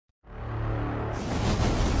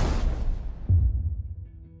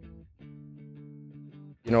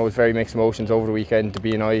You know, it was very mixed emotions over the weekend. The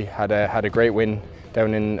B&I had a great win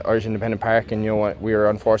down in Irish Independent Park, and you know we were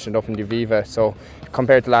unfortunate up in the Viva. So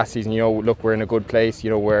compared to last season, you know, look, we're in a good place.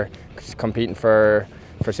 You know, we're competing for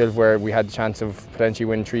silverware. We had the chance of potentially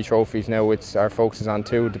winning 3 trophies. Now it's our focus is on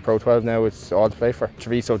 2. The Pro 12 now, it's all to play for.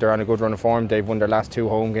 Treviso, they're on a good run of form. They've won their last 2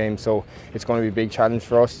 home games, so it's going to be a big challenge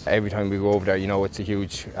for us. Every time we go over there, you know, it's a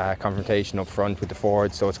huge confrontation up front with the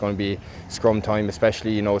forwards, so it's going to be scrum time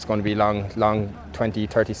especially. You know, it's going to be long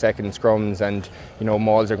 20-30 second scrums, and you know,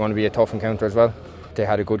 mauls are going to be a tough encounter as well. They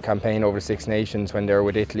had a good campaign over the Six Nations when they were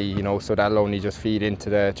with Italy, you know, so that'll only just feed into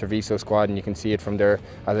the Treviso squad, and you can see it from their,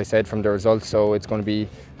 as I said, from the results. So it's going to be,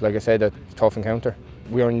 like I said, a tough encounter.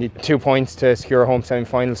 We only need 2 points to secure a home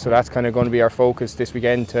semi-final, so that's kind of going to be our focus this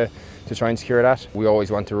weekend to try and secure that. We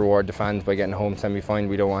always want to reward the fans by getting a home semi-final.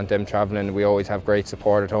 We don't want them travelling. We always have great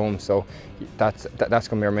support at home, so that's going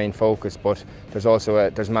to be our main focus. But there's also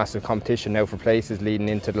there's massive competition now for places leading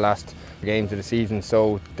into the last games of the season,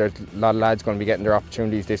 so there's a lot of lads going to be getting their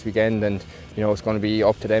opportunities this weekend, and you know, it's going to be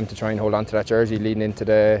up to them to try and hold on to that jersey leading into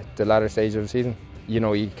the latter stage of the season. You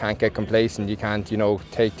know, you can't get complacent, you can't, you know,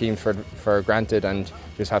 take teams for granted, and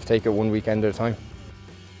just have to take it one weekend at a time.